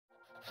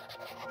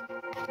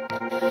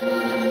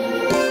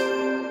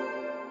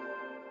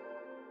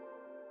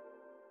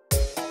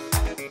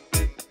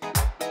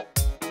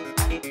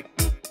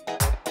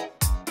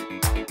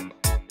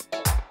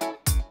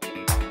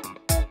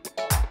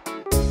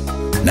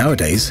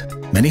Nowadays,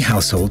 many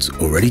households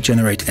already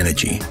generate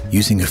energy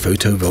using a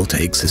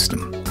photovoltaic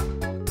system.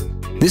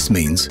 This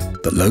means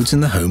that loads in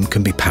the home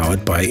can be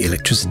powered by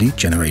electricity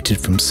generated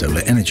from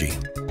solar energy.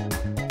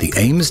 The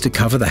aim is to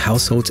cover the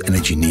household's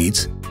energy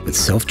needs with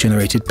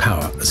self-generated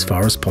power as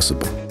far as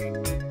possible.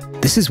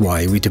 This is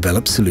why we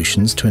develop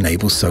solutions to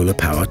enable solar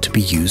power to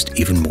be used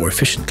even more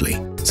efficiently,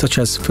 such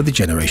as for the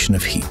generation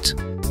of heat.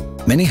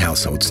 Many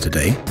households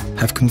today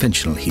have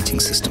conventional heating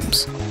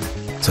systems,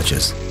 such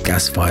as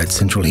gas-fired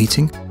central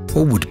heating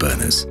or wood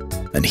burners,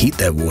 and heat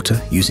their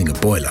water using a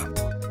boiler.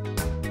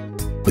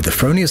 With the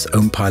Fronius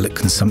Ohmpilot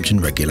consumption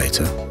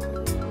regulator,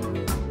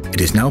 it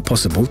is now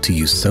possible to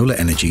use solar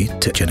energy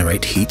to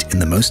generate heat in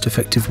the most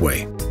effective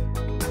way.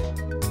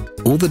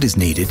 All that is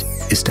needed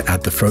is to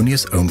add the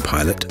Fronius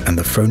Ohmpilot and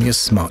the Fronius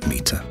smart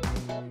meter.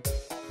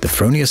 The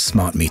Fronius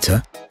smart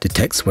meter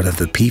detects whether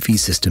the PV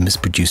system is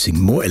producing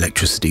more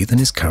electricity than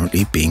is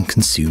currently being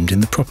consumed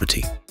in the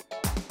property.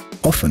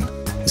 Often,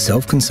 the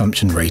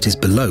self-consumption rate is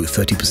below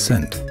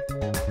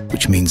 30%,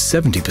 which means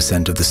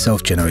 70% of the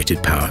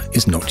self-generated power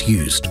is not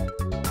used.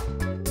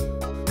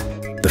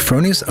 The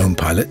Fronius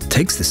Ohmpilot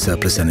takes this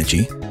surplus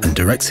energy and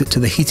directs it to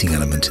the heating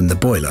element in the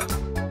boiler,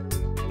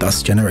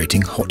 thus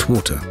generating hot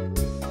water.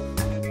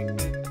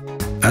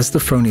 As the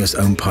Fronius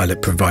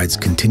Ohmpilot provides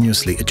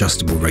continuously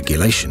adjustable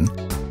regulation,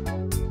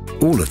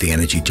 all of the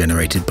energy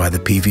generated by the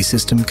PV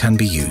system can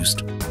be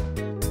used.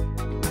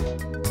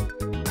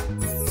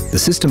 The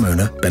system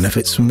owner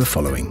benefits from the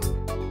following.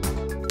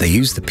 They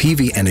use the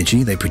PV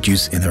energy they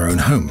produce in their own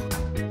home.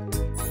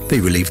 They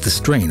relieve the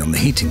strain on the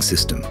heating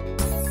system.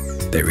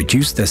 They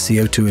reduce their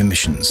CO2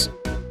 emissions.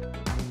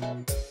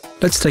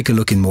 Let's take a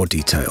look in more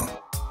detail.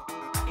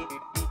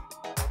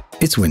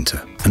 It's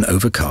winter and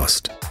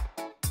overcast.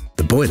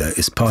 The boiler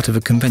is part of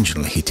a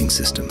conventional heating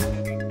system.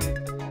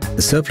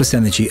 The surplus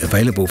energy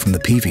available from the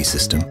PV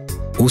system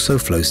also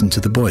flows into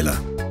the boiler,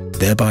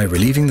 thereby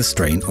relieving the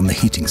strain on the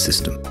heating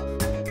system.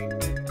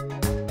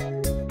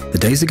 The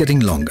days are getting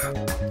longer.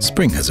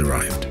 Spring has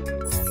arrived.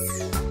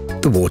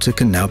 The water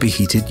can now be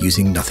heated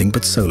using nothing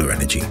but solar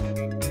energy.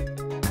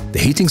 The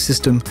heating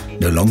system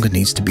no longer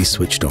needs to be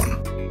switched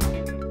on.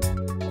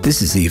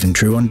 This is even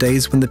true on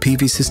days when the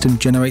PV system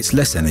generates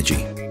less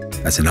energy,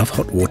 as enough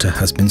hot water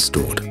has been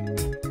stored.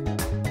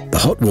 The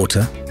hot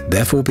water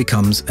therefore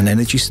becomes an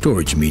energy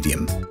storage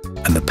medium,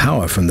 and the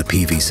power from the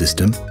PV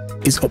system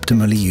is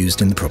optimally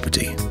used in the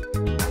property.